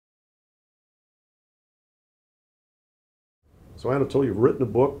So Anatole, you've written a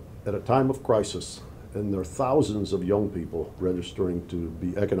book at a time of crisis, and there are thousands of young people registering to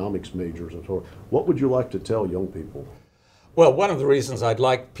be economics majors and so on. What would you like to tell young people? Well, one of the reasons I'd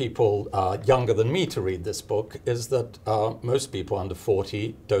like people younger than me to read this book is that most people under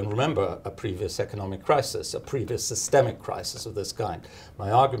 40 don't remember a previous economic crisis, a previous systemic crisis of this kind.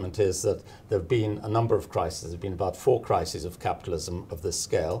 My argument is that there have been a number of crises. There have been about 4 crises of capitalism of this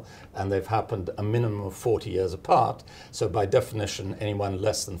scale, and they've happened a minimum of 40 years apart. So by definition, anyone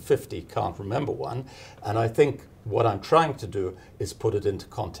less than 50 can't remember one. And I think what I'm trying to do is put it into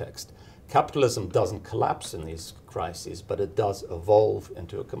context. Capitalism doesn't collapse in these crises, but it does evolve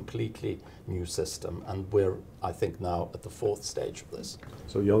into a completely new system. And we're, I think, now at the 4th stage of this.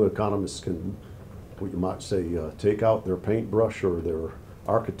 So young economists can, what you might say, take out their paintbrush or their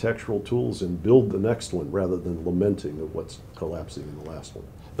architectural tools and build the next one rather than lamenting at what's collapsing in the last one.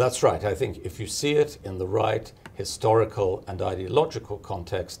 That's right. I think if you see it in the right historical and ideological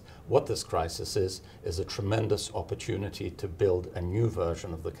context, what this crisis is a tremendous opportunity to build a new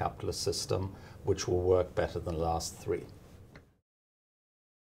version of the capitalist system which will work better than the last 3.